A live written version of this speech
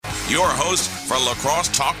your host for Lacrosse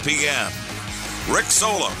Talk PM, Rick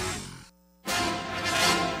Solem.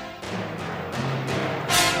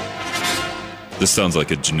 This sounds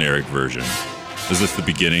like a generic version. Is this the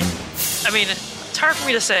beginning? I mean, it's hard for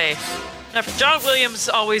me to say. Now, John Williams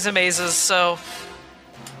always amazes, so...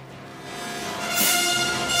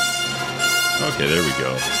 Okay, there we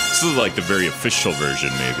go. This is like the very official version,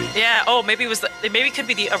 maybe. Yeah, maybe it could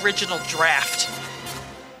be the original draft.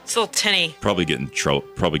 It's a little tinny. Probably getting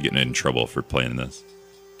in trouble for playing this.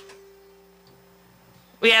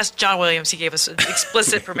 We asked John Williams. He gave us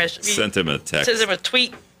explicit permission. Sent him a text. Sent him a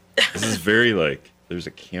tweet. This is very like, there's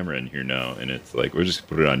a camera in here now, and it's like, we're just going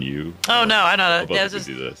to put it on you. Oh, no, I know. How about we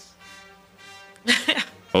do this?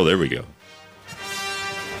 Oh, there we go.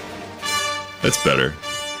 That's better.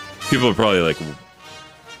 People are probably like,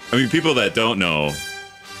 I mean, people that don't know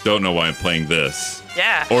why I'm playing this.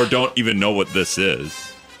 Yeah. Or don't even know what this is.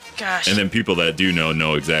 Gosh. And then people that do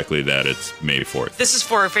know exactly that it's May 4th. This is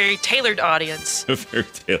for a very tailored audience. Very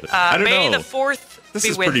tailored. I don't May know. the 4th This be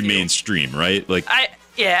is with pretty you. mainstream, right? Like, at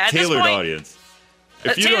tailored this point, audience.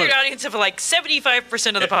 A tailored audience of like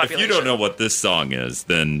 75% of the population. If you don't know what this song is,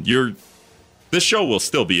 then this show will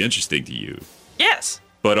still be interesting to you. Yes.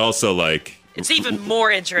 But also, like... It's even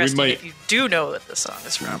more interesting if you do know what the song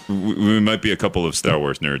is from. We might be a couple of Star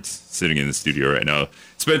Wars nerds sitting in the studio right now.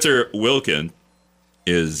 Spencer Wilken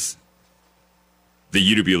is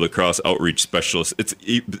the UW Lacrosse Outreach Specialist.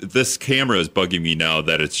 This camera is bugging me now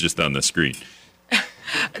that it's just on the screen.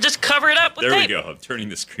 Just cover it up with tape. There we go. I'm turning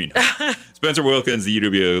the screen on. Spencer Wilken's the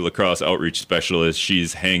UW Lacrosse Outreach Specialist.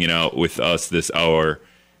 She's hanging out with us this hour,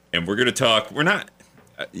 and we're going to talk. We're not...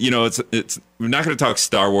 we're not going to talk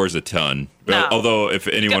Star Wars a ton. No. Although, if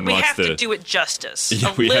anyone we wants have to do it justice.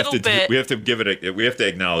 Yeah, we have to give it. We have to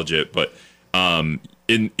acknowledge it. But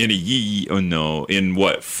in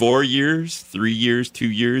 4 years, 3 years, 2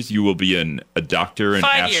 years, you will be a doctor in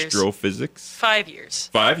 5 years. Astrophysics. 5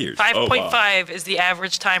 years. 5 years. 5.5 is the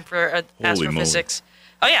average time for astrophysics.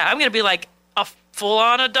 Moly. Oh yeah, I'm going to be like a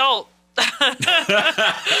full-on adult.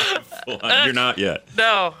 You're not yet.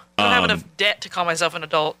 No, I don't have enough debt to call myself an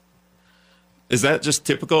adult. Is that just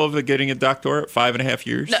typical of getting a doctorate? 5.5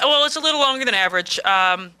 years? No, well, it's a little longer than average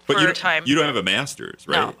for time. You don't have a master's,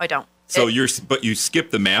 right? No, I don't. So you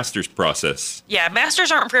skip the master's process. Yeah,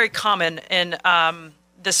 masters aren't very common in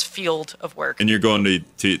this field of work. And you're going to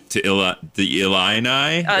the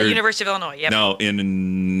Illini? University of Illinois, yeah. Now,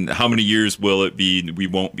 in how many years will it be? We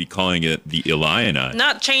won't be calling it the Illini.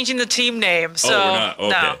 Not changing the team name. So, we're not? Okay.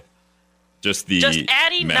 No. Just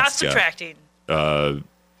adding, mascot. not subtracting.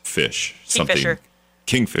 Fish. Kingfisher.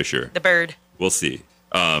 Kingfisher. The bird. We'll see.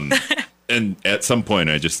 And at some point,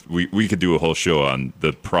 we could do a whole show on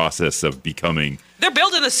the process of becoming... They're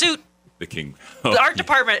building the suit. The king. The art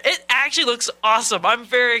department. It actually looks awesome. I'm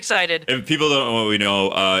very excited. If people don't know what we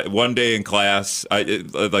know, one day in class,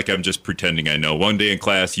 I'm just pretending I know. One day in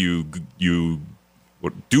class, you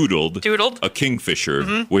doodled a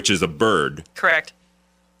kingfisher, which is a bird. Correct.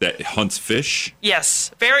 That hunts fish. Yes,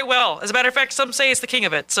 very well. As a matter of fact, some say it's the king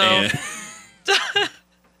of it. So.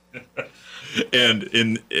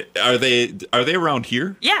 And are they around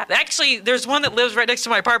here? Yeah, actually, there's one that lives right next to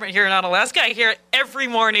my apartment here in Onalaska. I hear it every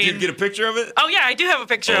morning. Did you get a picture of it? Oh yeah, I do have a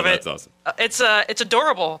picture of it. That's awesome. It's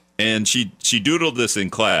adorable. And she doodled this in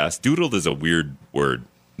class. Doodled is a weird word.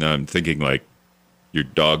 Now I'm thinking like your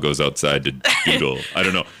dog goes outside to doodle. I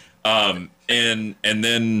don't know. And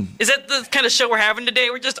then is that the kind of show we're having today?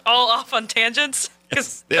 We're just all off on tangents.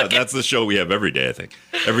 Yeah, that's the show we have every day. I think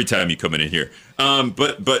every time you come in here.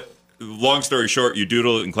 But. Long story short, you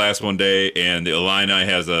doodle in class one day, and the Illini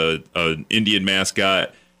has an Indian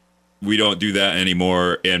mascot. We don't do that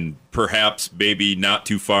anymore, and perhaps, maybe not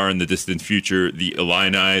too far in the distant future, the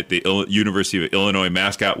Illini, the University of Illinois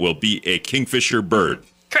mascot, will be a kingfisher bird.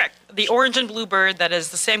 Correct. The orange and blue bird that is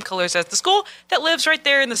the same colors as the school that lives right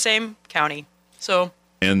there in the same county. So.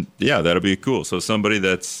 And yeah, that'll be cool. So somebody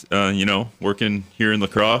that's working here in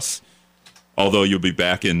Lacrosse, although you'll be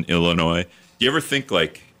back in Illinois. Do you ever think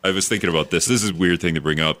like? I was thinking about this. This is a weird thing to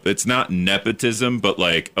bring up. It's not nepotism, but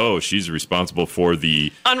like, oh, she's responsible for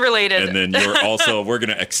the... Unrelated. And then we're going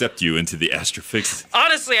to accept you into the astrophysics.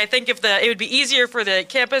 Honestly, I think it would be easier for the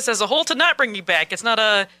campus as a whole to not bring you back. It's not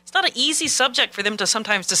an easy subject for them to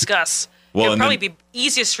sometimes discuss. Well, it would probably be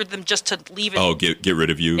easiest for them just to leave it. Oh, get rid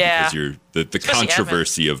of you? Yeah. Because you're the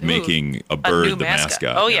controversy of making a bird the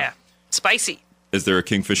mascot. Oh, yeah. Spicy. Is there a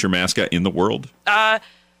kingfisher mascot in the world?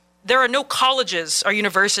 There are no colleges or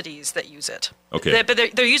universities that use it. Okay. But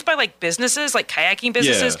they're used by, like, businesses, like kayaking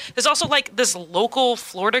businesses. Yeah. There's also, like, this local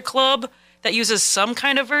Florida club that uses some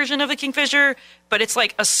kind of version of the kingfisher, but it's,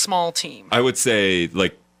 like, a small team. I would say,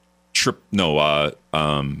 like, AAA,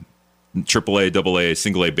 AA,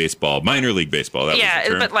 single A baseball, minor league baseball. That was the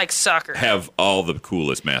term, but like soccer. Have all the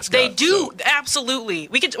coolest mascots. They do, absolutely.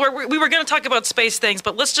 We were going to talk about space things,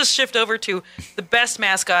 but let's just shift over to the best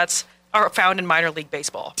mascots are found in minor league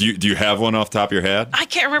baseball. Do you have one off the top of your head? I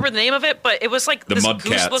can't remember the name of it, but it was like this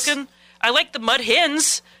goose looking. I like the mud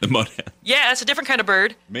hens. The mud hen. Yeah, that's a different kind of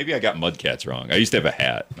bird. Maybe I got Mudcats wrong. I used to have a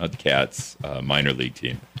hat. Mudcats, minor league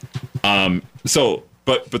team.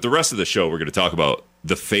 But the rest of the show, we're going to talk about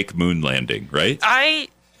the fake moon landing, right?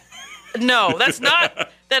 No, that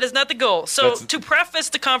is not the goal. So to preface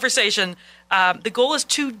the conversation, the goal is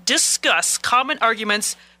to discuss common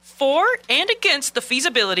arguments for and against the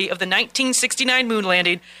feasibility of the 1969 moon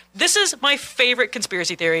landing. This is my favorite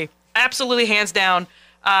conspiracy theory, absolutely hands down,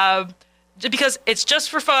 because it's just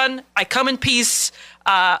for fun. I come in peace.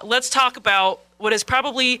 Let's talk about what is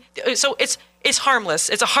probably so it's harmless.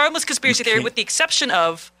 It's a harmless conspiracy theory, with the exception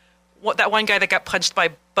of that one guy that got punched by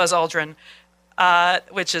Buzz Aldrin,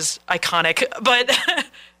 which is iconic. But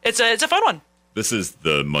it's a fun one. This is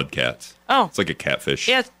the Mudcats. Oh, it's like a catfish.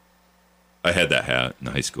 Yeah. I had that hat in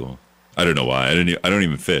high school. I don't know why. I don't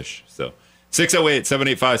even fish. So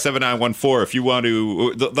 608-785-7914. If you want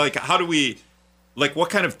to, like, how do we, like, what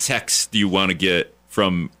kind of text do you want to get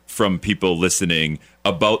from people listening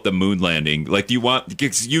about the moon landing? Like, do you want,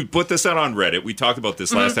 because you put this out on Reddit. We talked about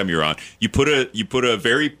this last time you were on. You put a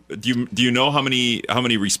very, do you know how many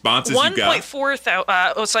responses you got?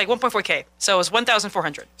 1.4 it's like 1.4K. So it was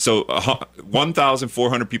 1,400. So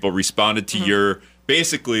 1,400 people responded to your,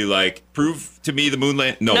 basically, like, prove to me the moon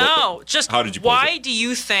land. No, just how did you? Why do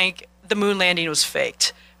you think the moon landing was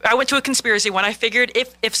faked? I went to a conspiracy when I figured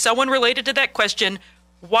if someone related to that question,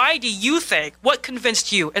 why do you think? What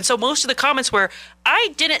convinced you? And so most of the comments were,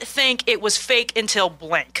 I didn't think it was fake until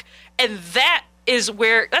blank. And that's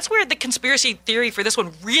where the conspiracy theory for this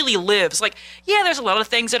one really lives. Like, yeah, there's a lot of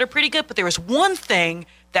things that are pretty good, but there was one thing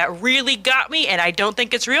that really got me, and I don't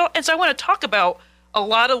think it's real. And so I want to talk about a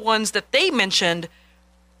lot of ones that they mentioned,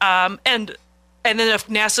 and then if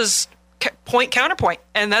NASA's counterpoint.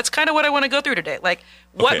 And that's kind of what I want to go through today. Like,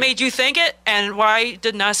 what made you think it, and why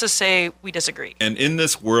did NASA say we disagree? And in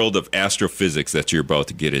this world of astrophysics that you're about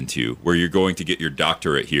to get into, where you're going to get your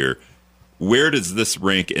doctorate here, where does this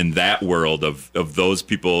rank in that world of those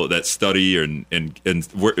people that study and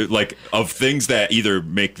like, of things that either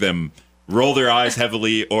make them roll their eyes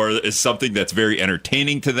heavily, or is something that's very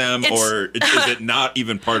entertaining to them, or is it not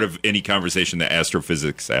even part of any conversation that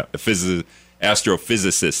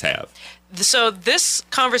astrophysicists have? So this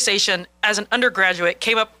conversation, as an undergraduate,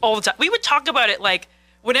 came up all the time. We would talk about it, like,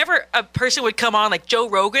 whenever a person would come on, like Joe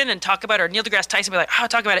Rogan, and talk about it, or Neil deGrasse Tyson, be like, oh,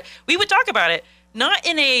 talk about it. We would talk about it, not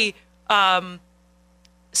in a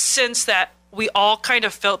sense that we all kind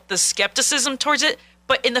of felt the skepticism towards it,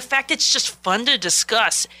 but in the fact it's just fun to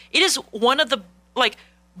discuss. It is one of the, like,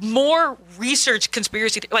 more research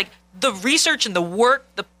conspiracy, like, the research and the work,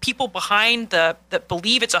 the people behind that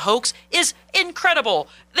believe it's a hoax is incredible.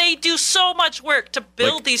 They do so much work to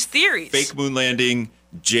build these theories. Fake moon landing,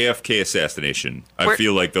 JFK assassination. I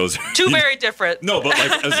feel like those are two very different. No, but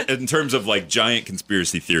like, in terms of, like, giant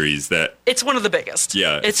conspiracy theories, that it's one of the biggest.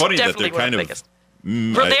 Yeah, it's funny definitely that they're kind of biggest.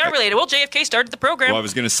 They are related. Well, JFK started the program. Well, I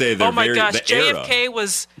was going to say, they're JFK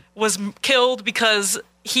was killed because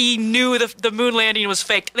he knew the moon landing was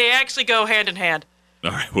faked. They actually go hand in hand. All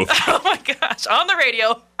right. Well, oh my gosh! On the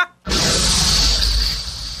radio.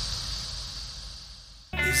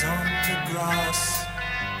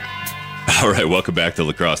 All right. Welcome back to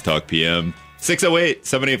Lacrosse Talk PM.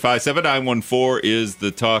 608-785-7914 is the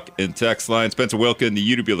talk and text line. Spencer Wilken,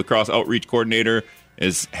 the UW Lacrosse Outreach Coordinator,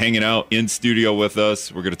 is hanging out in studio with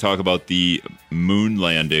us. We're going to talk about the moon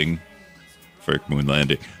landing. Frick, moon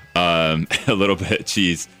landing. A little bit.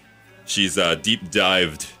 She's deep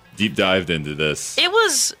dived into this. It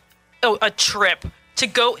was a trip to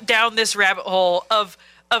go down this rabbit hole of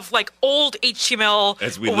like old HTML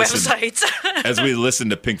websites. As we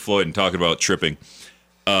listen to Pink Floyd and talking about tripping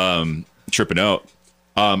out.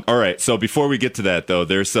 All right. So before we get to that, though,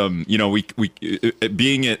 there's some, we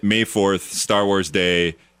being at May 4th, Star Wars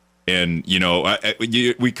Day, and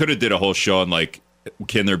we could have did a whole show on, like,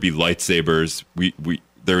 can there be lightsabers?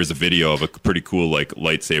 There is a video of a pretty cool, like,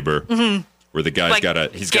 lightsaber where the guy's like got a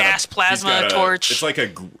plasma torch.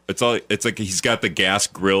 It's like he's got the gas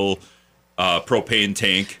grill propane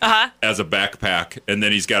tank as a backpack, and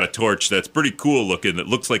then he's got a torch that's pretty cool looking. That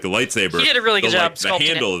looks like a lightsaber. He did a really good job sculpting the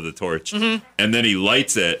handle of the torch, and then he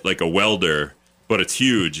lights it like a welder, but it's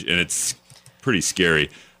huge and it's pretty scary.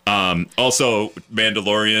 Also,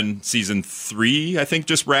 Mandalorian season 3, I think,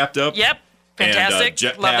 just wrapped up. Yep, fantastic.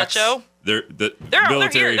 And, love that show. The They're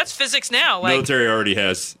military. here. That's physics now. Like, Military already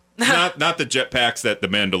has not the jetpacks that the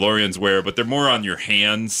Mandalorians wear, but they're more on your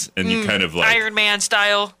hands, and you kind of like Iron Man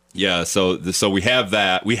style. Yeah, so we have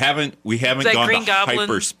that. We haven't gone Green to Goblin.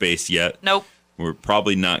 hyperspace yet. Nope. We're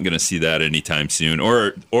probably not going to see that anytime soon,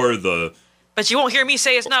 or the. But you won't hear me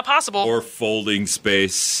say it's not possible. Or folding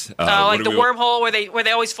space, like the wormhole where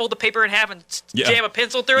they always fold the paper in half and jam a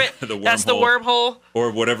pencil through it. That's the wormhole.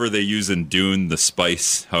 Or whatever they use in Dune, the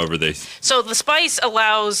spice. However they. So the spice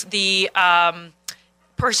allows the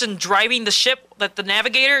person driving the ship, like the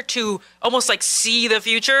navigator, to almost like see the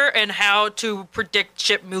future and how to predict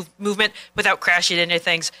ship movement without crashing into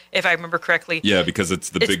things, if I remember correctly. Yeah, because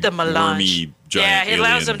it's the wormy giant it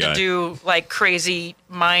allows them guy. to do like crazy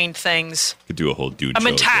mind things. Could do a whole Dune show.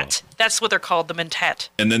 A mentat. Well. That's what they're called, the mentat.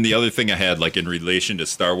 And then the other thing I had, like in relation to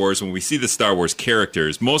Star Wars, when we see the Star Wars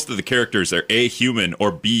characters, most of the characters are A, human,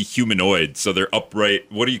 or B, humanoid. So they're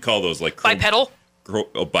upright. What do you call those? Like bipedal?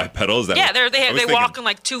 Bipedal? Is that they walk on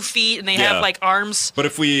like 2 feet and they have like arms. But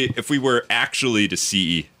if we were actually to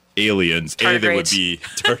see aliens, they would be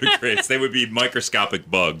tardigrades. They would be microscopic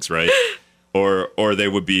bugs, right? Or they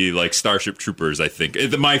would be like Starship Troopers, I think.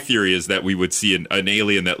 My theory is that we would see an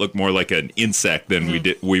alien that looked more like an insect than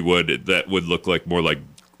that would look like more like,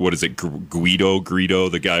 what is it,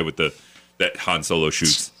 Greedo, the guy with that Han Solo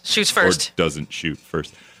shoots first. Or doesn't shoot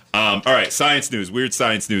first. All right, science news, weird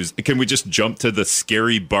science news. Can we just jump to the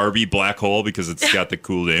scary Barbie black hole because it's got the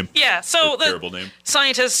cool name? Yeah, so the terrible name.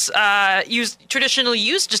 Scientists traditionally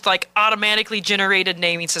use just like automatically generated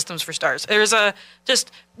naming systems for stars. There's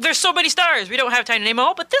so many stars, we don't have time to name them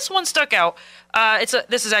all, but this one stuck out.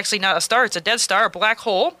 This is actually not a star, it's a dead star, a black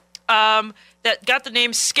hole. That got the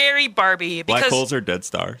name Scary Barbie. Because, black holes are dead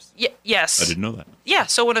stars? Yes. I didn't know that. Yeah,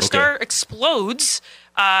 so when a star explodes,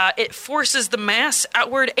 it forces the mass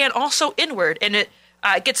outward and also inward, and it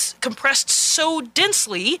gets compressed so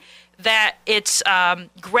densely that its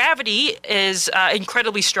gravity is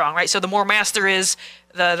incredibly strong, right? So the more mass there is,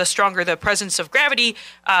 the stronger the presence of gravity,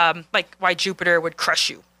 like why Jupiter would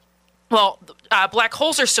crush you. Well, black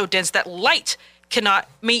holes are so dense that light cannot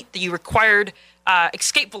meet the required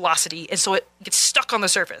escape velocity, and so it gets stuck on the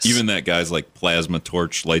surface. Even that guy's like plasma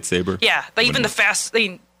torch lightsaber? Yeah,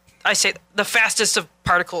 I say the fastest of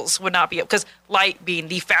particles would not be able, because light being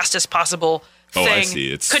the fastest possible thing, I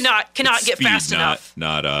see. Cannot get speed, fast enough.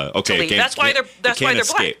 Okay. That's why they're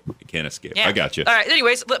black. It can't escape. Yeah. I got you. All right.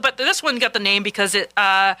 Anyways, but this one got the name because it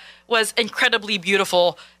was incredibly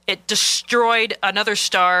beautiful. It destroyed another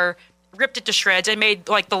star, ripped it to shreds, and made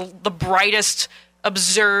like the brightest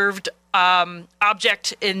observed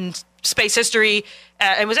object in space history,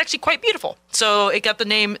 and was actually quite beautiful. So it got the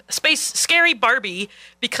name Space Scary Barbie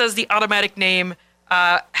because the automatic name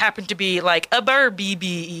happened to be like a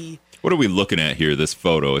Barbie. What are we looking at here? This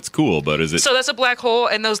photo. It's cool, but is it? So that's a black hole,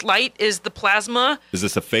 and those light is the plasma. Is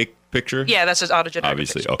this a fake picture? Yeah, that's an autogenerated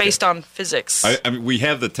Obviously, picture, okay. based on physics. I mean, we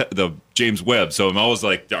have the James Webb, so I'm always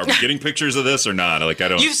like, are we getting pictures of this or not? Like, I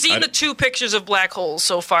don't. You've seen the 2 pictures of black holes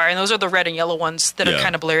so far, and those are the red and yellow ones that are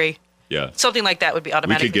kind of blurry. Yeah. Something like that would be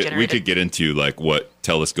automatically generated. We could get into like what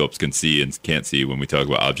telescopes can see and can't see when we talk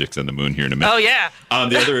about objects on the moon here in a minute. Oh yeah.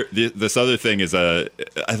 This other thing is I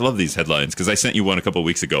love these headlines because I sent you one a couple of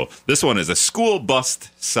weeks ago. This one is a school bus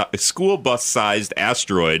sized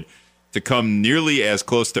asteroid to come nearly as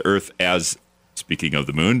close to Earth as, speaking of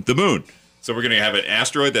the moon. So we're going to have an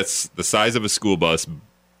asteroid that's the size of a school bus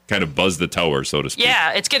kind of buzz the tower, so to speak.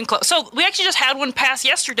 Yeah, it's getting close. So we actually just had one pass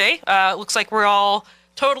yesterday. Looks like we're all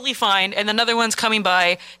totally fine, and another one's coming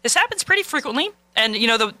by. This happens pretty frequently, and you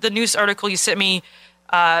know the news article you sent me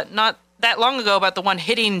not that long ago about the one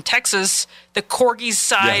hitting Texas, the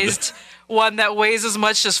corgi-sized one that weighs as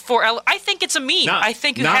much as 4. I think it's a meme. I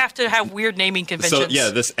think you have to have weird naming conventions. So yeah,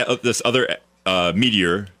 this other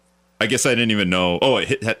meteor, I guess I didn't even know. Oh,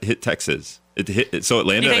 it hit Texas. So it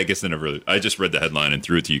landed. I guess I never really. I just read the headline and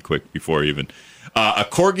threw it to you quick before even. A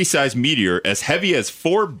corgi-sized meteor as heavy as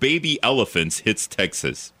 4 baby elephants hits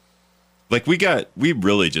Texas. Like we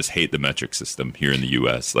really just hate the metric system here in the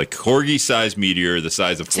U.S. Like corgi-sized meteor, the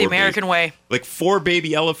size of 4. It's the American way. Like 4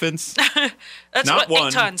 baby elephants. That's not what, 1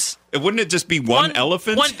 8 tons. Wouldn't it just be one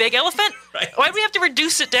elephant? One big elephant? Right. Why do we have to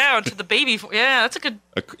reduce it down to the baby? Yeah, that's a good.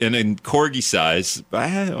 And in corgi size,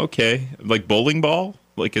 okay, like bowling ball.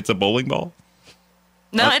 Like it's a bowling ball.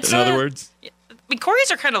 No, in other words. I mean,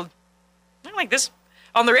 corgis are kind of like this.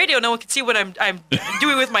 On the radio, no one can see what I'm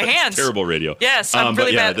doing with my hands. Terrible radio. Yes, I'm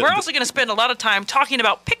really bad. We're also going to spend a lot of time talking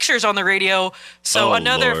about pictures on the radio. So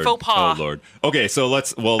another faux pas. Oh Lord. Okay, so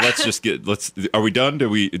let's just get. Are we done? Can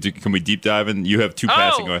we deep dive in? You have 2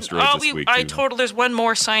 passing asteroids this week. There's one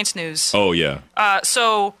more science news. Oh yeah.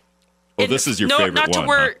 Well, this is your no, favorite not one. to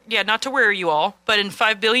worry, yeah, not to worry you all, but in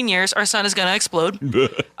 5 billion years, our sun is going to explode.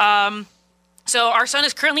 So our sun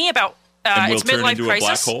is currently about and its we'll turn midlife into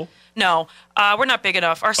crisis. a black hole? No, we're not big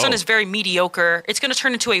enough. Our sun Oh. is very mediocre. It's going to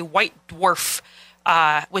turn into a white dwarf,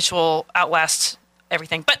 which will outlast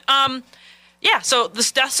everything. But yeah. So the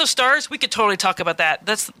deaths of stars, we could totally talk about that.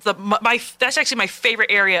 That's that's actually my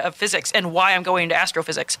favorite area of physics and why I'm going into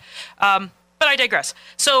astrophysics. But I digress.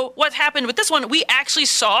 So what happened with this one? We actually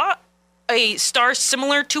saw a star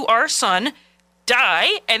similar to our sun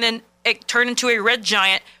die, and then it turned into a red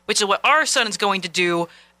giant, which is what our sun is going to do,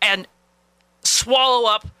 and swallow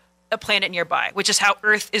up a planet nearby, which is how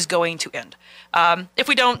Earth is going to end. If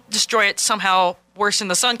we don't destroy it somehow worse than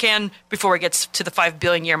the sun can before it gets to the 5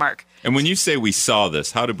 billion year mark. And when you say we saw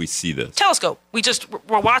this, how did we see this? Telescope.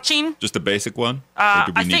 We're watching. Just a basic one? Or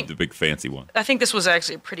did we I need think- the big fancy one? I think this was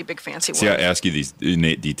actually a pretty big fancy See, I one. ask you these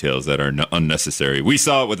innate details that are unnecessary. We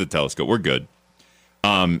saw it with a telescope. We're good.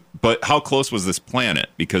 But how close was this planet?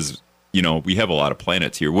 Because, we have a lot of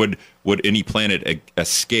planets here. Would any planet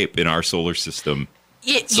escape in our solar system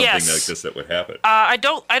something yes. like this that would happen? I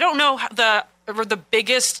don't know the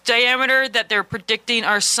biggest diameter that they're predicting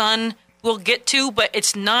our sun will get to, but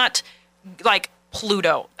it's not like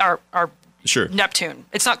Pluto or Sure. Neptune.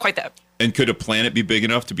 It's not quite that. And could a planet be big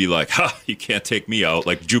enough to be like, you can't take me out?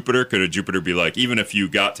 Like Jupiter? Could a Jupiter be like, even if you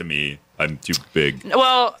got to me, I'm too big?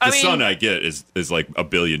 Well, The sun I get is like a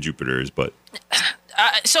billion Jupiters, but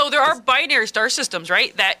so there are binary star systems,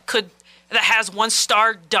 right? That has one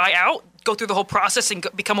star die out, go through the whole process, and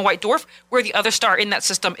become a white dwarf, where the other star in that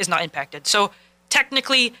system is not impacted. So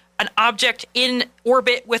technically, an object in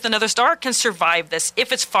orbit with another star can survive this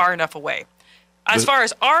if it's far enough away. As far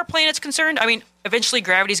as our planet's concerned, I mean, eventually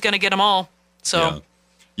gravity's going to get them all. So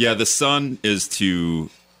yeah, the sun is to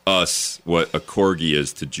us what a corgi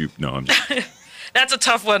is to Jupiter. No, I'm just... that's a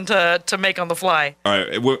tough one to make on the fly. All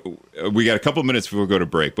right, we got a couple minutes before we go to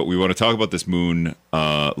break, but we want to talk about this moon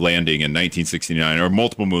landing in 1969, or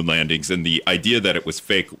multiple moon landings, and the idea that it was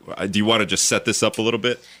fake. Do you want to just set this up a little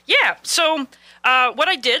bit? Yeah. So what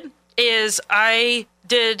I did is I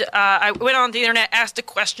went on the internet, asked a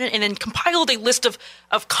question, and then compiled a list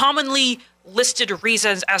of commonly listed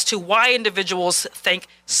reasons as to why individuals think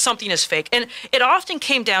something is fake. And it often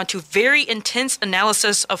came down to very intense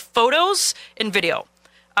analysis of photos and video.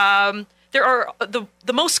 There are the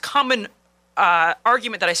most common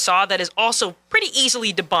argument that I saw that is also pretty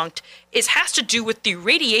easily debunked has to do with the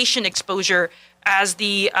radiation exposure as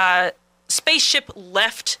the spaceship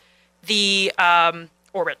left the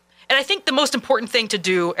orbit. And I think the most important thing to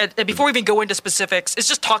do, before we even go into specifics, is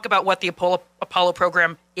just talk about what the Apollo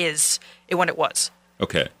program is and when it was.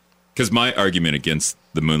 Okay. Because my argument against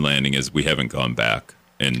the moon landing is we haven't gone back.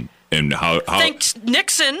 And how... Thanks,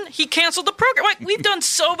 Nixon. He canceled the program. Like, we've done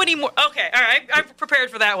so many more. Okay, all right. I'm prepared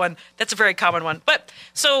for that one. That's a very common one. But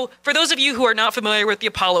so for those of you who are not familiar with the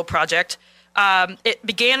Apollo project, it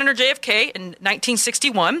began under JFK in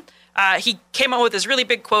 1961. He came out with this really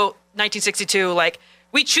big quote, 1962, like,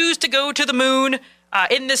 "We choose to go to the moon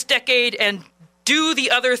in this decade and do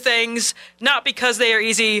the other things, not because they are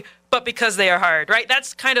easy, but because they are hard," right?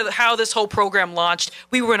 That's kind of how this whole program launched.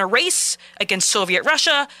 We were in a race against Soviet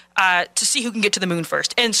Russia to see who can get to the moon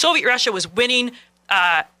first. And Soviet Russia was winning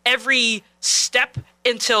every step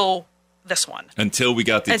until this one. Until we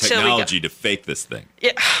got the technology to fake this thing.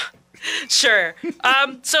 Yeah, sure.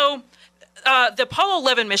 So the Apollo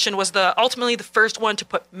 11 mission was ultimately the first one to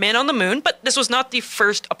put men on the moon, but this was not the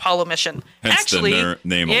first Apollo mission. Hence Actually, the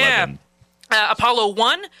name 11. Apollo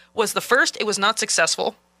 1 was the first. It was not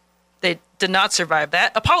successful. They did not survive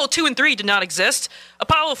that. Apollo 2 and 3 did not exist.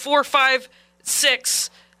 Apollo 4, 5, 6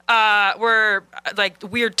 were like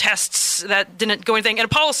weird tests that didn't go anything. And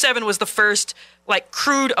Apollo 7 was the first like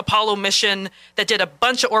crude Apollo mission that did a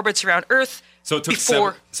bunch of orbits around Earth. So it took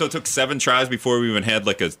 7 tries before we even had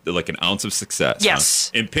like an ounce of success.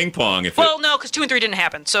 Yes. Huh? In ping pong, no, because 2 and 3 didn't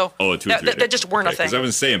happen. So 2 and 3 that just weren't a thing. Because I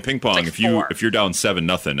was saying ping pong, like if 4. you're down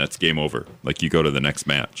 7-0, that's game over. Like you go to the next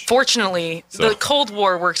match. Fortunately, the Cold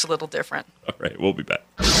War works a little different. All right, we'll be back.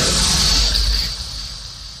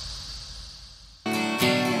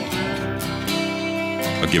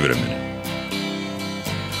 I'll give it a minute.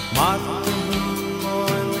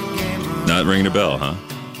 Not ringing a bell, huh?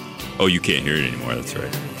 Oh, you can't hear it anymore. That's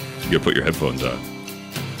right. You gotta put your headphones on.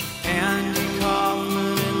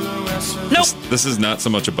 Nope. This is not so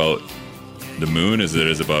much about the moon as it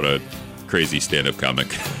is about a crazy stand-up comic.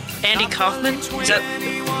 Andy Kaufman? Is that...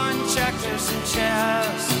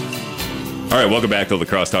 All right, welcome back to La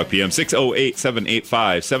Crosse Talk PM.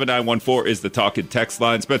 608-785-7914 is the talk and text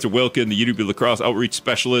line. Spencer Wilken, the UW La Crosse Outreach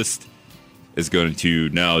Specialist, is going to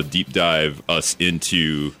now deep dive us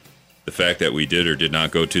into the fact that we did or did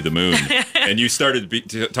not go to the moon. And you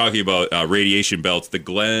started talking about radiation belts. The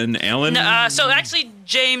Glenn Allen? So actually,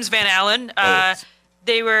 James Van Allen.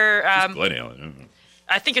 They were... Glenn Allen.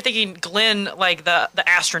 I think you're thinking Glenn, like the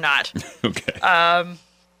astronaut. Okay.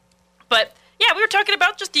 But... yeah, we were talking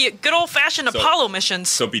about just the good old-fashioned Apollo missions.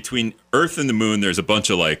 So between Earth and the moon, there's a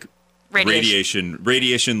bunch of, like,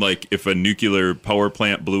 radiation, like if a nuclear power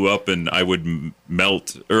plant blew up and I would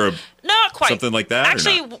melt, or not quite. Something like that?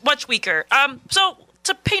 Actually, much weaker. So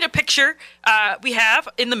to paint a picture, we have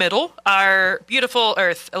in the middle our beautiful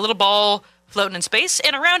Earth, a little ball floating in space,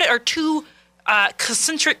 and around it are two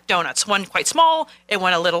concentric donuts, one quite small and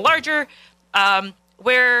one a little larger,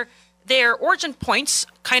 where their origin points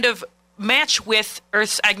kind of match with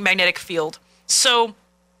Earth's magnetic field. So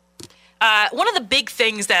one of the big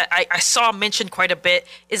things that I saw mentioned quite a bit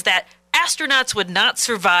is that astronauts would not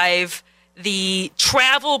survive the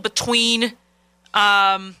travel between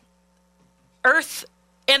Earth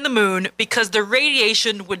and the moon because the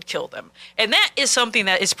radiation would kill them. And that is something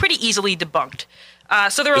that is pretty easily debunked.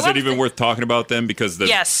 So there are is it even worth talking about them? Because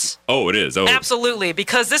yes. Oh, it is. Oh, absolutely.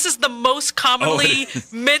 Because this is the most commonly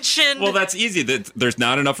mentioned. Well, that's easy. There's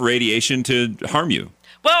not enough radiation to harm you.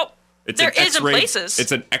 Well, there is in places.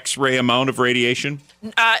 It's an X-ray amount of radiation.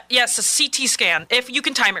 Yes, a CT scan if you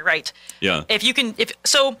can time it right. Yeah.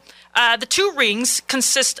 The two rings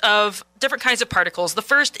consist of different kinds of particles. The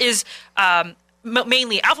first is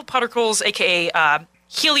mainly alpha particles, aka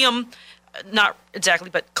helium. Not exactly,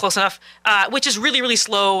 but close enough, which is really, really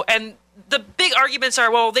slow. And the big arguments are,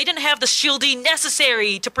 well, they didn't have the shielding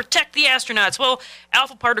necessary to protect the astronauts. Well,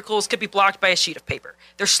 alpha particles could be blocked by a sheet of paper.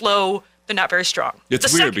 They're slow. They're not very strong.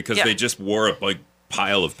 It's weird because they just wore a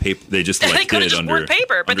pile of paper. They just they could have just under worn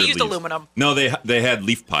paper, but they used leaves. aluminum. No, they had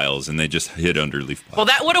leaf piles, and they just hid under leaf piles. Well,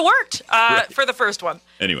 that would have worked for the first one.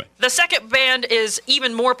 Anyway. The second band is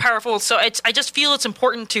even more powerful, so I just feel it's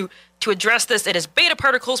important to address this. It is beta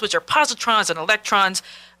particles, which are positrons and electrons,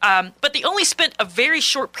 but they only spent a very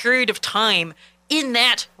short period of time in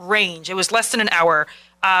that range. It was less than an hour,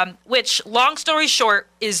 which, long story short,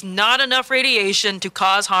 is not enough radiation to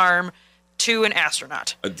cause harm to an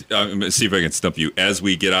astronaut. I'm going to see if I can stump you. As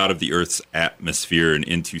we get out of the Earth's atmosphere and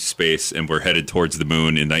into space, and we're headed towards the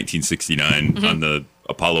moon in 1969 on the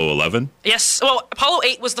Apollo 11? Yes. Well, Apollo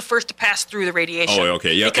 8 was the first to pass through the radiation. Oh,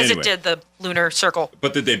 okay. Yeah. Because it did the lunar circle.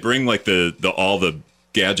 But did they bring like all the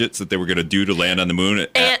gadgets that they were going to do to land on the moon?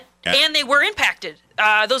 And they were impacted.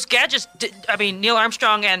 Those gadgets, Neil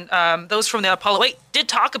Armstrong and those from the Apollo 8 did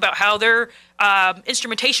talk about how their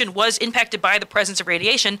instrumentation was impacted by the presence of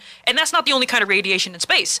radiation. And that's not the only kind of radiation in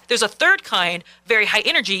space. There's a third kind, very high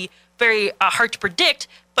energy, very hard to predict.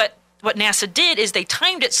 But what NASA did is they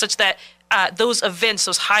timed it such that those events,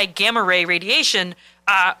 those high gamma ray radiation,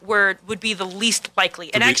 would be the least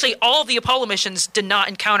likely. And actually, all of the Apollo missions did not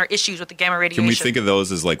encounter issues with the gamma radiation. Can we think of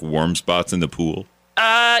those as like warm spots in the pool?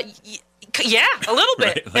 Yeah, a little bit.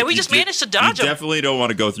 Right? Like and we just managed to dodge them. You definitely don't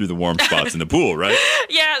want to go through the warm spots in the pool, right?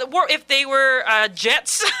 Yeah, if they were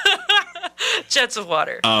jets, jets of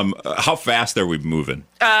water. How fast are we moving?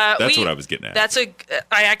 That's what I was getting at. I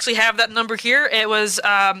actually have that number here. It was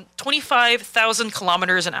 25,000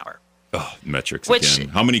 kilometers an hour. Oh, metrics again.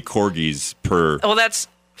 How many corgis per? Well, that's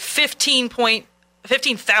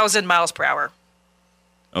 15,000 miles per hour.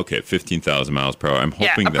 Okay, 15,000 miles per hour. I'm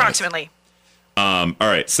hoping that approximately. All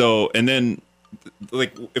right. So, and then,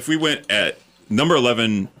 like, if we went at number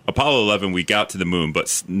 11, Apollo 11, we got to the moon,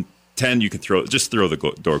 but 10, you can throw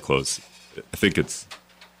the door closed. I think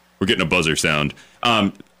we're getting a buzzer sound.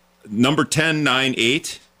 Number 10, 9,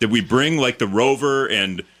 8, did we bring like the rover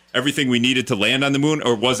and everything we needed to land on the moon,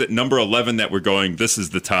 or was it number 11 that we're going, this is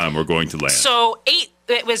the time we're going to land? So 8,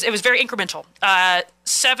 it was very incremental.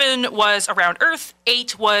 7 was around Earth,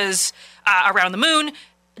 8 was around the moon,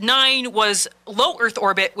 9 was low Earth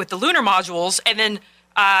orbit with the lunar modules, and then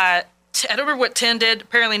I don't remember what 10 did.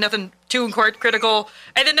 Apparently nothing too critical.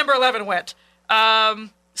 And then number 11 went.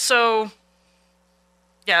 So,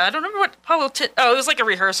 yeah, I don't remember what Apollo 10... Oh, it was like a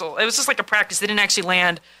rehearsal. It was just like a practice. They didn't actually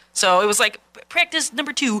land. So it was like practice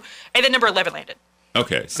number 2, and then number 11 landed.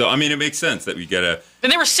 Okay, so, I mean, it makes sense that we get a... Then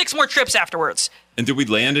there were 6 more trips afterwards. And did we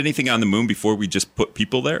land anything on the moon before we just put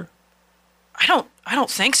people there? I don't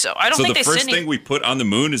think so. I don't think they So the first thing we put on the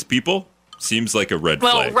moon is people? Seems like a red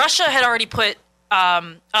flag. Well, Russia had already put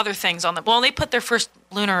other things on the... Well, they put their first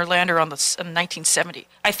lunar lander in 1970.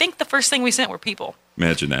 I think the first thing we sent were people.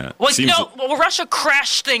 Imagine that. Well, Russia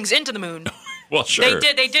crashed things into the moon. Well, sure.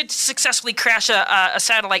 They did successfully crash a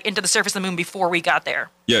satellite into the surface of the moon before we got there.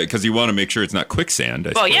 Yeah, because you want to make sure it's not quicksand,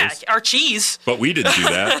 I Well, suppose. yeah, our cheese. But we didn't do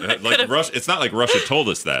that. It's not like Russia told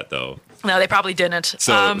us that, though. No, they probably didn't.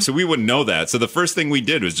 So we wouldn't know that. So the first thing we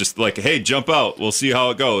did was just like, hey, jump out. We'll see how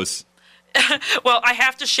it goes. Well, I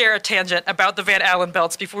have to share a tangent about the Van Allen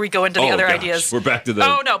belts before we go into the other ideas. We're back to the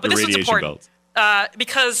but this is radiation important. belts.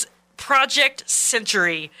 Because Project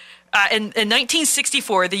Century, in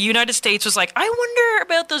 1964, the United States was like, I wonder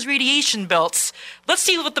about those radiation belts. Let's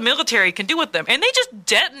see what the military can do with them. And they just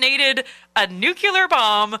detonated a nuclear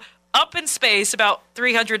bomb up in space about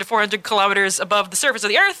 300 to 400 kilometers above the surface of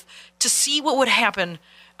the Earth to see what would happen.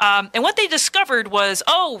 And what they discovered was,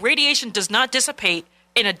 radiation does not dissipate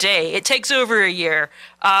in a day. It takes over a year.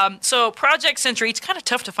 So Project Century, it's kind of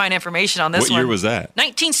tough to find information on this one. What year was that?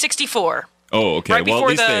 1964. Oh, okay. Right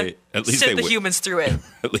before at least sent the humans through it.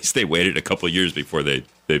 At least they waited a couple of years before they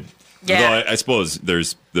Yeah. Although I suppose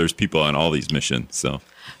there's people on all these missions, so.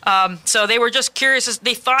 So they were just curious.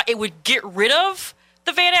 They thought it would get rid of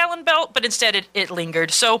the Van Allen belt, but instead it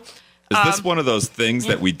lingered. So is this one of those things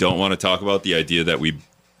that we don't want to talk about? The idea that we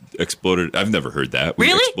exploded? I've never heard that. We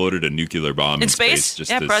Really? exploded a nuclear bomb in space.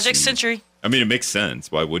 Just to Project see. Century. I mean, it makes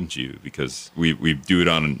sense. Why wouldn't you? Because we do it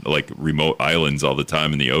on like remote islands all the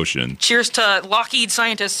time in the ocean. Cheers to Lockheed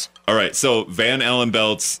scientists. All right, so Van Allen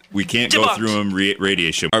belts, we can't go Debunked. through them.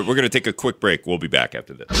 Radiation. All right, we're going to take a quick break. We'll be back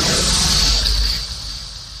after this.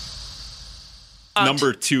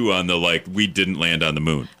 Number 2 on the we didn't land on the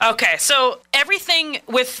moon. Okay, so everything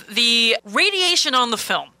with the radiation on the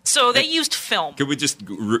film. So they used film. Could we just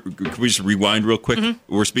rewind real quick?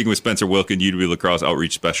 Mm-hmm. We're speaking with Spencer Wilken, UW La Crosse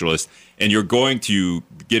outreach specialist, and you're going to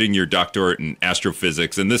getting your doctorate in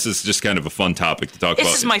astrophysics, and this is just kind of a fun topic to talk about.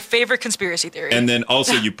 This is my favorite conspiracy theory. And then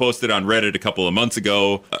also you posted on Reddit a couple of months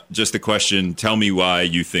ago, just a question, tell me why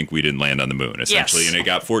you think we didn't land on the moon, essentially. Yes. And it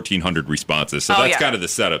got 1,400 responses. So that's kind of the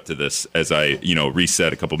setup to this as I,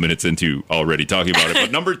 reset a couple minutes into already talking about it.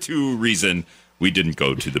 But number 2 reason we didn't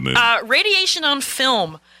go to the moon. Radiation on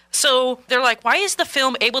film. So they're like, why is the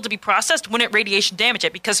film able to be processed when it radiation damage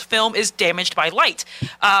it? Because film is damaged by light.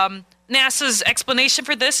 NASA's explanation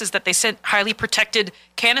for this is that they sent highly protected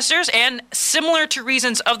canisters, and similar to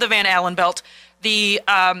reasons of the Van Allen belt, the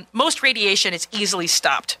most radiation is easily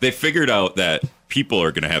stopped. They figured out that people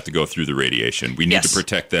are going to have to go through the radiation. We need to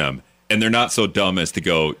protect them. And they're not so dumb as to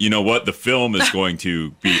go, you know what, the film is going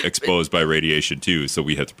to be exposed by radiation too, so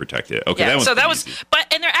we have to protect it. Okay, that was easy.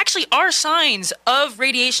 And there actually are signs of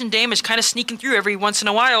radiation damage kind of sneaking through every once in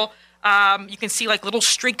a while. You can see like little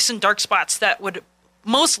streaks and dark spots that would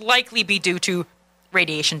most likely be due to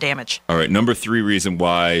radiation damage. All right, number 3 reason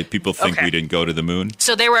why people think we didn't go to the moon.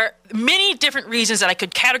 So there were many different reasons that I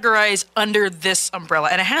could categorize under this umbrella,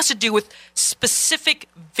 and it has to do with specific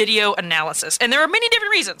video analysis. And there are many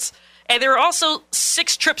different reasons. And there are also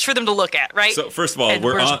 6 trips for them to look at, right? So first of all,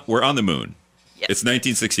 we're on the moon. Yes. It's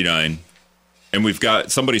 1969, and we've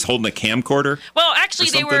got somebody's holding a camcorder. Well, actually,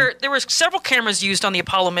 there were several cameras used on the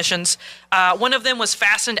Apollo missions. One of them was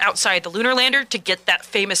fastened outside the lunar lander to get that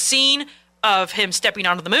famous scene of him stepping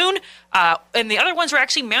onto the moon, and the other ones were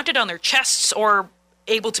actually mounted on their chests or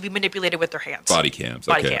able to be manipulated with their hands. Body cams,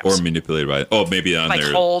 or manipulated by maybe on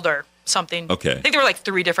their hold or something. Okay, I think there were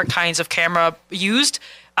 3 different kinds of camera used.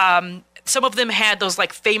 Some of them had those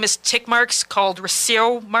famous tick marks called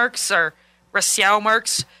Raciel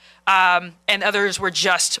marks, and others were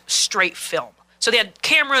just straight film. So they had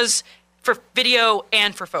cameras for video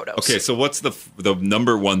and for photos. Okay, so what's the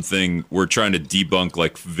number one thing we're trying to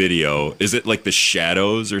debunk video? Is it the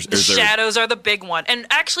shadows? Shadows are the big one. And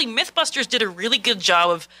actually, Mythbusters did a really good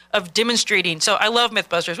job of demonstrating. So I love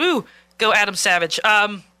Mythbusters. Woo! Go Adam Savage.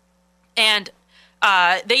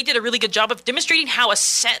 They did a really good job of demonstrating how a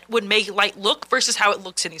set would make light look versus how it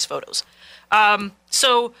looks in these photos.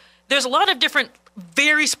 So there's a lot of different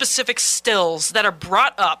very specific stills that are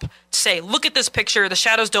brought up to say, look at this picture, the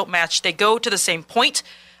shadows don't match, they go to the same point.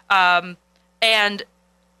 And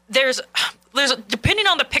there's depending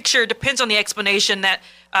on the picture, depends on the explanation that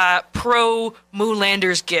pro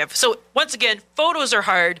moonlanders give. So once again, photos are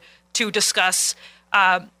hard to discuss,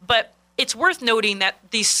 but it's worth noting that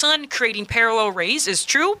the sun creating parallel rays is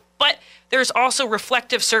true, but there's also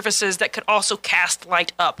reflective surfaces that could also cast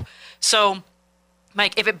light up. So,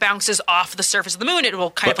 Mike, if it bounces off the surface of the moon, it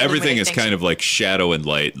will kind of illuminate everything is things. kind of like shadow and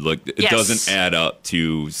light. Look, it doesn't add up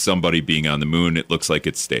to somebody being on the moon. It looks like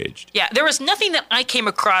it's staged. Yeah, there was nothing that I came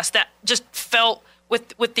across that just felt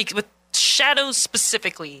with shadows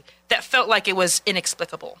specifically that felt like it was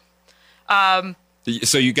inexplicable.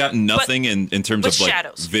 So you got nothing in terms of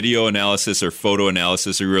shadows. Video analysis or photo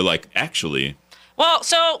analysis, or you were actually. Well,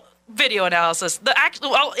 so video analysis.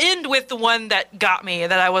 I'll end with the one that got me,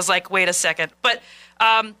 that I was like, wait a second. But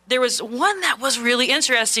there was one that was really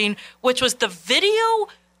interesting, which was the video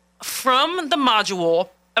from the module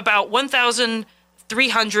about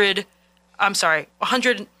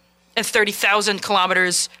 130,000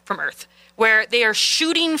 kilometers from Earth, where they are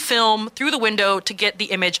shooting film through the window to get the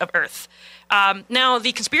image of Earth. Now,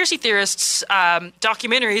 the conspiracy theorists'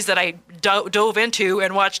 documentaries that I dove into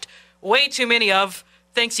and watched way too many of,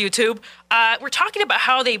 thanks YouTube, we're talking about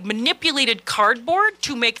how they manipulated cardboard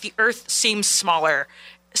to make the Earth seem smaller.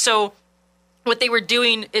 So what they were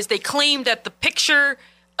doing is they claimed that the picture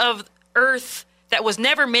of Earth that was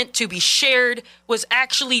never meant to be shared was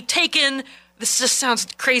actually taken. This just sounds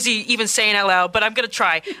crazy even saying out loud, but I'm going to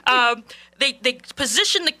try. They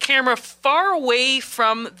positioned the camera far away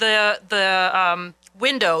from the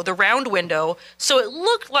window, the round window, so it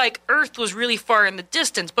looked like Earth was really far in the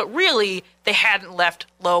distance, but really they hadn't left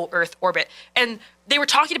low Earth orbit. And they were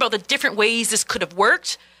talking about the different ways this could have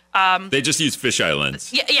worked. They just used fisheye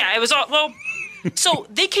lens. Yeah, it was all, well, so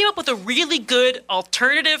they came up with a really good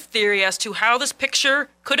alternative theory as to how this picture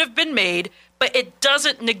could have been made, but it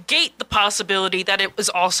doesn't negate the possibility that it was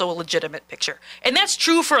also a legitimate picture. And that's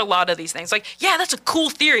true for a lot of these things. Like, yeah, that's a cool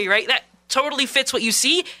theory, right? That totally fits what you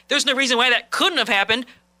see. There's no reason why that couldn't have happened,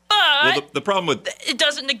 but well, the problem with it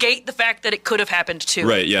doesn't negate the fact that it could have happened too.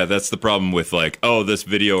 Right, yeah, that's the problem with like, oh, this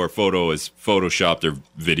video or photo is photoshopped or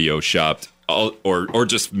video shopped, or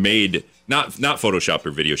just made, not photoshopped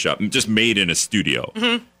or video shopped, just made in a studio.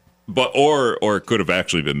 Mm-hmm. But or it could have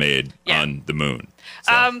actually been made on the moon.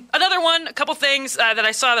 So. Another one, a couple things that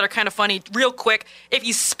I saw that are kind of funny, real quick. If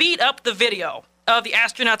you speed up the video of the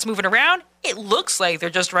astronauts moving around, it looks like they're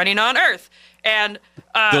just running on Earth. And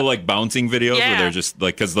they're like bouncing videos where they're just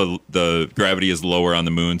like, because the gravity is lower on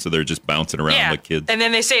the moon, so they're just bouncing around like kids. And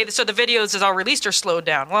then they say, so the videos is all released or slowed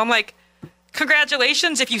down. Well, I'm like,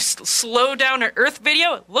 congratulations. If you slow down an Earth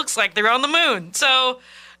video, it looks like they're on the moon. So,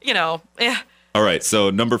 All right, so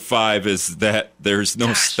number 5 is that there's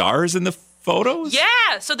no stars in the photos?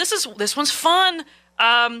 Yeah, so this one's fun.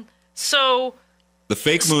 So the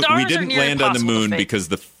fake moon, we didn't land on the moon because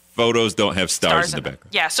the photos don't have stars in the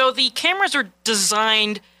background. Yeah, so the cameras were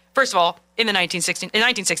designed, first of all, in the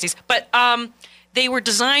 1960s, but they were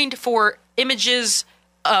designed for images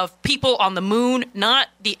of people on the moon, not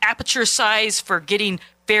the aperture size for getting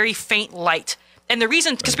very faint light. And the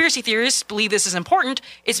reason conspiracy theorists believe this is important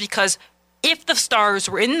is because if the stars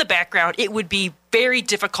were in the background, it would be very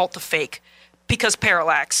difficult to fake because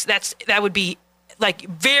parallax. That would be like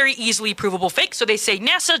very easily provable fake. So they say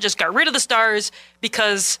NASA just got rid of the stars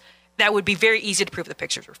because that would be very easy to prove the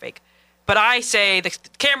pictures were fake. But I say the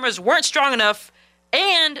cameras weren't strong enough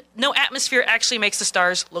and no atmosphere actually makes the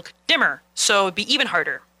stars look dimmer. So it'd be even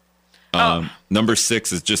harder. Number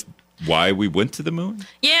 6 is just why we went to the moon?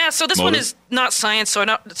 Yeah, so this one is not science, so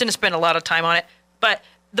I didn't spend a lot of time on it. But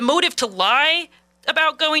the motive to lie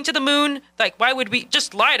about going to the moon, like why would we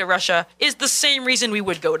just lie to Russia, is the same reason we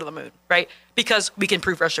would go to the moon, right? Because we can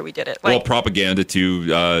prove Russia we did it. Like, well, propaganda to you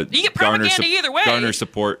get propaganda either way. Garner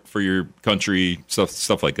support for your country,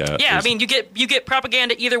 stuff like that. Yeah, I mean, you get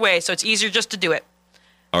propaganda either way, so it's easier just to do it.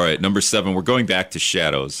 All right, number 7, we're going back to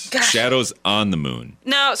shadows. Gosh. Shadows on the moon.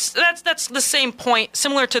 No, that's the same point,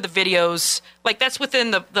 similar to the videos. Like, that's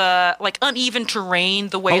within the like uneven terrain,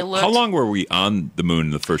 the way it looked. How long were we on the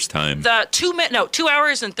moon the first time? 2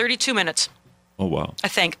 hours and 32 minutes. Oh, wow. I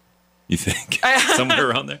think. You think? Somewhere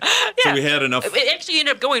around there? Yeah. So we had enough. It actually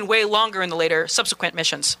ended up going way longer in the later subsequent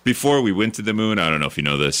missions. Before we went to the moon, I don't know if you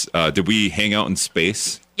know this, did we hang out in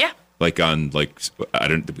space? Yeah. Like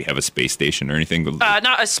did we have a space station or anything?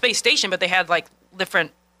 Not a space station, but they had like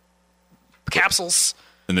different capsules.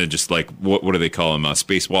 And then just like, what do they call them?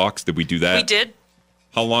 Spacewalks? Did we do that? We did.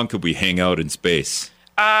 How long could we hang out in space?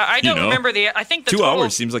 I don't remember I think the 2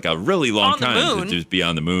 hours seems like a really long time moon. to just be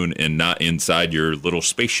on the moon and not inside your little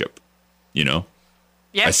spaceship. You know?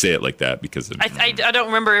 Yeah. I say it like that because I don't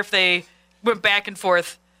remember if they went back and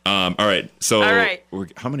forth. All right. So right.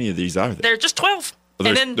 How many of these are there? They're just 12.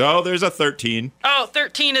 There's a 13. Oh,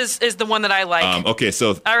 13 is the one that I like. Okay,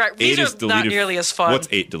 so all right, 8 these is are deleted. not nearly as fun. What's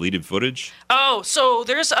 8? Deleted footage? Oh, so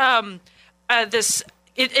there's this.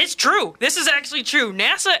 It's true. This is actually true.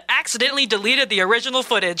 NASA accidentally deleted the original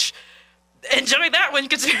footage. Enjoy that one,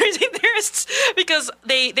 conspiracy theorists, because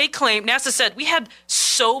they claim, NASA said, we had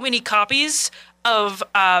so many copies of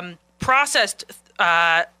processed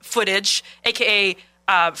footage, aka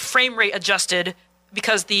frame rate adjusted,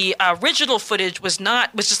 because the original footage was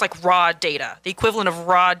just like raw data, the equivalent of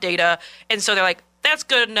raw data. And so they're like, that's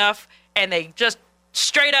good enough. And they just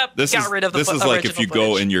straight up got rid of the This is like if you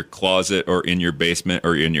go in your closet or in your basement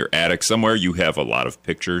or in your attic somewhere, you have a lot of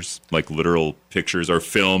pictures, like literal pictures or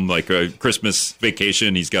film, like a Christmas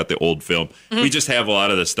Vacation. He's got the old film. We just have a lot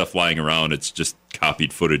of this stuff lying around. It's just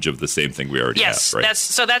copied footage of the same thing we already have. Right?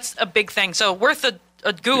 That's a big thing. So worth a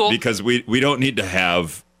Google. Because we don't need to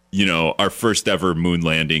have, our first ever moon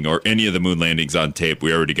landing or any of the moon landings on tape.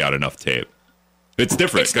 We already got enough tape. It's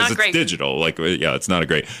different because it's digital. Like, yeah, it's not a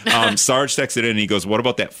great. Sarge texted in and he goes, "What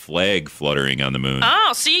about that flag fluttering on the moon?"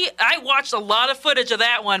 Oh, see, I watched a lot of footage of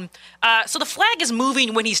that one. So the flag is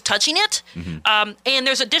moving when he's touching it, and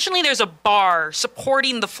there's a bar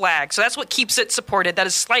supporting the flag. So that's what keeps it supported. That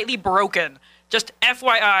is slightly broken. Just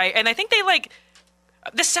FYI. And I think they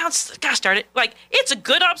this sounds, gosh darn it, it's a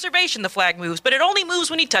good observation the flag moves, but it only moves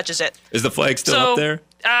when he touches it. Is the flag still up there?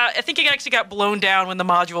 I think it actually got blown down when the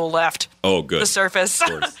module left the surface.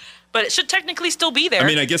 But it should technically still be there. I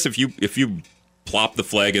mean, I guess if you plop the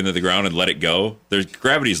flag into the ground and let it go,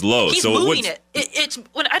 gravity's low. He's so moving it.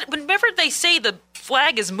 Whenever they say the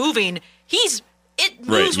flag is moving, it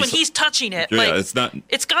moves when he's touching it. Yeah, it's not.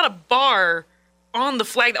 It's got a bar on the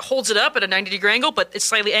flag that holds it up at a 90-degree angle, but it's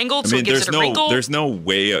slightly angled, so it gives it a wrinkle. There's no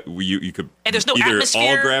way you could. And there's no either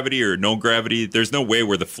atmosphere. All gravity or no gravity. There's no way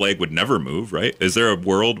where the flag would never move, right? Is there a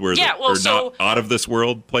world where not out of this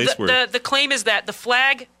world place where the claim is that the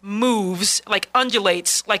flag moves,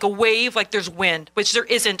 undulates like a wave, like there's wind, which there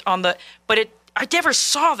isn't on the. But I never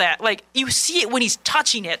saw that. Like you see it when he's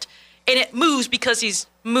touching it, and it moves because he's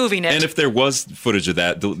moving it. And if there was footage of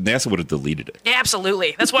that, NASA would have deleted it. Yeah,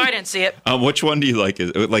 absolutely. That's why I didn't see it. Which one do you like?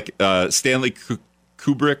 Is it like Stanley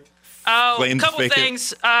Kubrick? Oh, a couple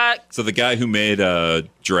things. So the guy who made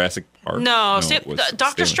Jurassic Park? No,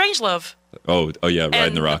 Dr. Strangelove. Oh yeah,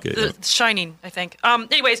 riding the rocket. The Shining, I think.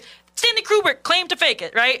 Anyways, Stanley Kubrick claimed to fake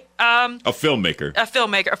it, right? A filmmaker.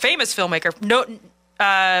 A famous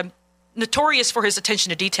filmmaker. Notorious for his attention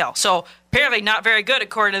to detail. So apparently not very good,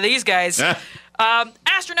 according to these guys.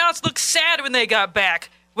 Astronauts look sad when they got back.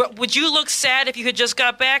 Would you look sad if you had just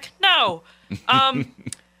got back? No.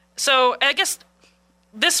 So I guess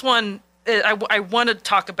this one I want to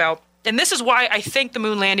talk about, and this is why I think the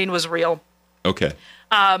moon landing was real. Okay.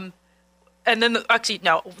 And then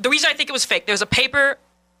the reason I think it was fake. There's a paper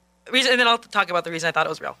reason, and then I'll talk about the reason I thought it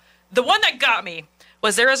was real. The one that got me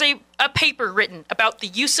was there was a paper written about the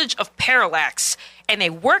usage of parallax, and they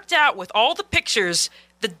worked out with all the pictures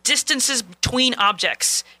the distances between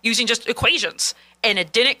objects using just equations, and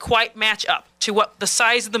it didn't quite match up to what the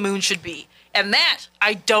size of the moon should be. And that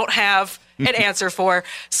I don't have an answer for.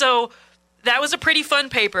 So that was a pretty fun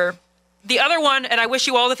paper. The other one, and I wish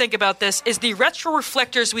you all to think about this, is the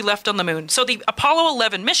retroreflectors we left on the moon. So the Apollo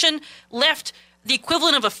 11 mission left the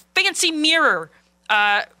equivalent of a fancy mirror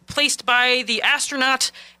placed by the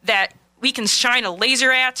astronaut that we can shine a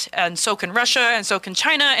laser at, and so can Russia, and so can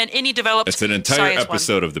China, and any developed It's an entire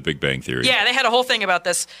episode of The Big Bang Theory. Yeah, they had a whole thing about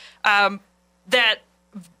this. That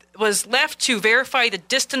was left to verify the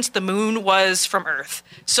distance the moon was from Earth.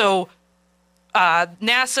 So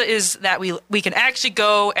NASA is that we can actually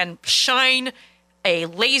go and shine a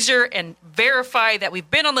laser and verify that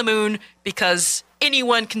we've been on the moon, because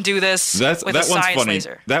anyone can do this with a science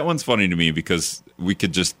laser. That one's funny to me because we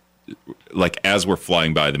could just, as we're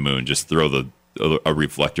flying by the moon, just throw a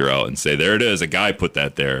reflector out and say, there it is, a guy put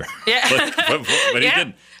that there. Yeah. but he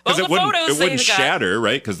didn't. Because it wouldn't shatter,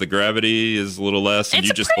 right? Because the gravity is a little less. And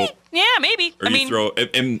yeah, maybe. Or here's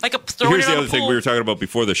the other thing we were talking about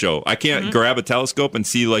before the show. I can't grab a telescope and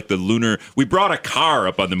see the lunar. We brought a car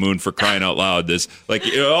up on the moon, for crying out loud. This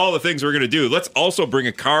all the things we're going to do. Let's also bring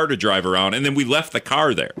a car to drive around, and then we left the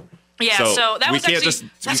car there. Yeah, so that was actually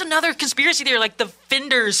that's another conspiracy theory. The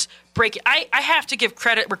fenders break. I have to give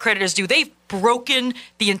credit where credit is due. They've broken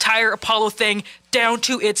the entire Apollo thing down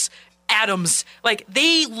to its atoms.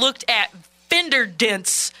 They looked at fender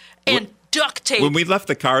dents and duct tape. When we left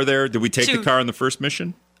the car there, did we take the car on the first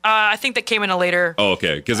mission? I think that came in a later. Oh,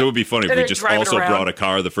 okay. Because it would be funny if we just also brought a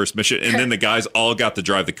car the first mission, and then the guys all got to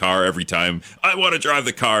drive the car every time. I want to drive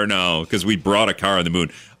the car now because we brought a car on the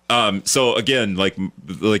moon. So again, like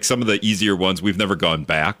some of the easier ones, we've never gone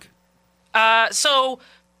back. So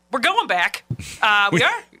we're going back. We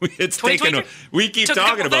are. It's taken. We keep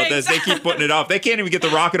talking about this. They keep putting it off. They can't even get the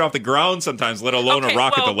rocket off the ground sometimes, let alone a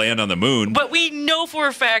rocket to land on the moon. But we know for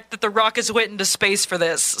a fact that the rockets went into space for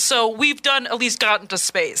this. So we've at least gotten to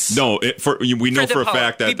space. No, we know for a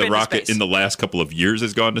fact that the rocket in the last couple of years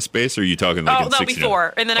has gone to space. Or are you talking in 60s?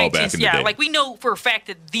 Before in the 19th. Yeah, we know for a fact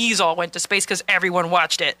that these all went to space because everyone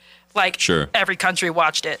watched it. Every country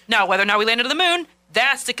watched it. Now, whether or not we landed on the moon,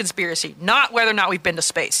 That's the conspiracy, not whether or not we've been to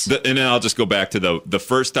space. And then I'll just go back to the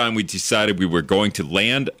first time we decided we were going to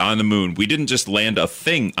land on the moon. We didn't just land a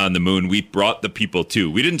thing on the moon. We brought the people too.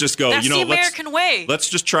 We didn't just go, That's the American way. Let's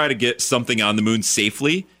just try to get something on the moon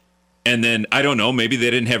safely. And then, I don't know, maybe they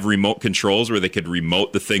didn't have remote controls where they could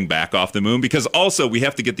remote the thing back off the moon. Because also, we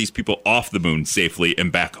have to get these people off the moon safely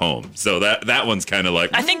and back home. So that one's kind of like...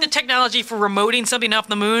 I think the technology for remoting something off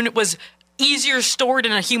the moon was easier stored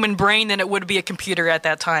in a human brain than it would be a computer at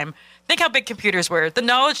that time. Think how big computers were. The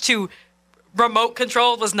knowledge to remote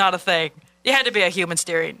control was not a thing. It had to be a human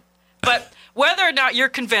steering. But whether or not you're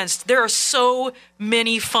convinced, there are so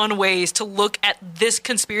many fun ways to look at this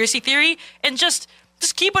conspiracy theory and just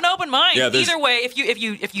keep an open mind. Yeah, either way,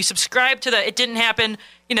 if you subscribe to the it didn't happen,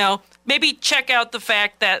 maybe check out the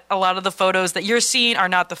fact that a lot of the photos that you're seeing are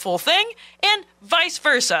not the full thing, and vice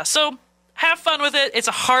versa. So have fun with it. It's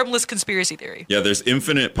a harmless conspiracy theory. Yeah, there's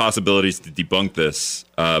infinite possibilities to debunk this,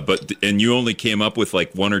 and you only came up with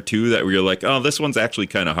like one or two that where you're like, oh, this one's actually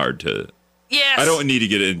kind of hard to. Yes. I don't need to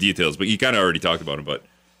get into details, but you kind of already talked about them. But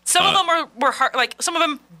some of them were hard, like some of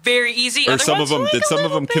them very easy. Or other some ones of them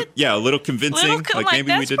like a little convincing. Maybe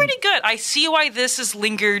that's we didn't. Pretty good. I see why this has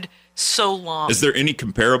lingered so long. Is there any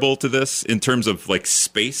comparable to this in terms of like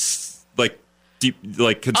space, like deep,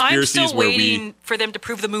 like conspiracies I'm still where waiting for them to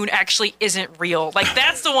prove the moon actually isn't real. Like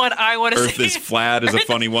that's the one I want to see. Earth is flat is a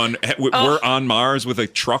funny one. We're on Mars with a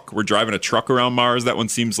truck. We're driving a truck around Mars. That one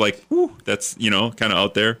seems like, that's kind of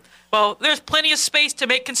out there. Well, there's plenty of space to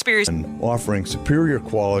make conspiracies. And offering superior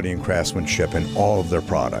quality and craftsmanship in all of their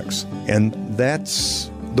products. And that's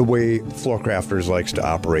the way Floorcrafters likes to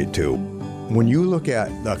operate too. When you look at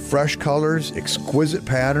the fresh colors, exquisite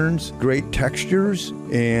patterns, great textures,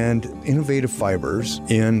 and innovative fibers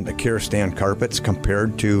in the Kerastan carpets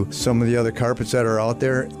compared to some of the other carpets that are out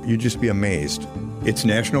there, you'd just be amazed. It's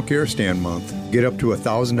National Kerastan Month. Get up to a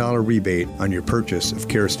 $1,000 rebate on your purchase of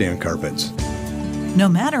Kerastan carpets. No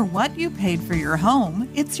matter what you paid for your home,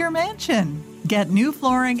 it's your mansion. Get new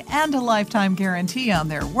flooring and a lifetime guarantee on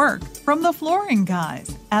their work from the flooring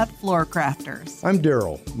guys at Floorcrafters. I'm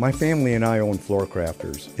Daryl. My family and I own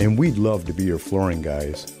Floorcrafters, and we'd love to be your flooring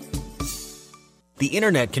guys. The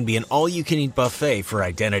internet can be an all-you-can-eat buffet for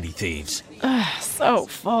identity thieves. So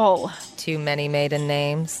full. Too many maiden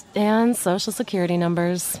names. And social security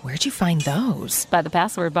numbers. Where'd you find those? By the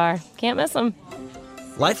password bar. Can't miss them.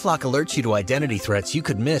 LifeLock alerts you to identity threats you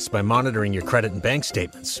could miss by monitoring your credit and bank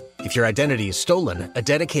statements. If your identity is stolen, a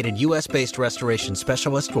dedicated U.S.-based restoration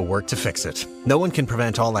specialist will work to fix it. No one can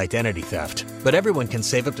prevent all identity theft, but everyone can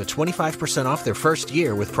save up to 25% off their first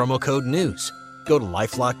year with promo code NEWS. Go to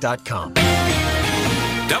LifeLock.com.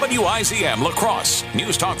 WIZM La Crosse,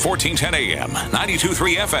 News Talk 1410 AM,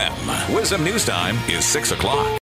 92.3 FM. Wisdom News Time is 6 o'clock.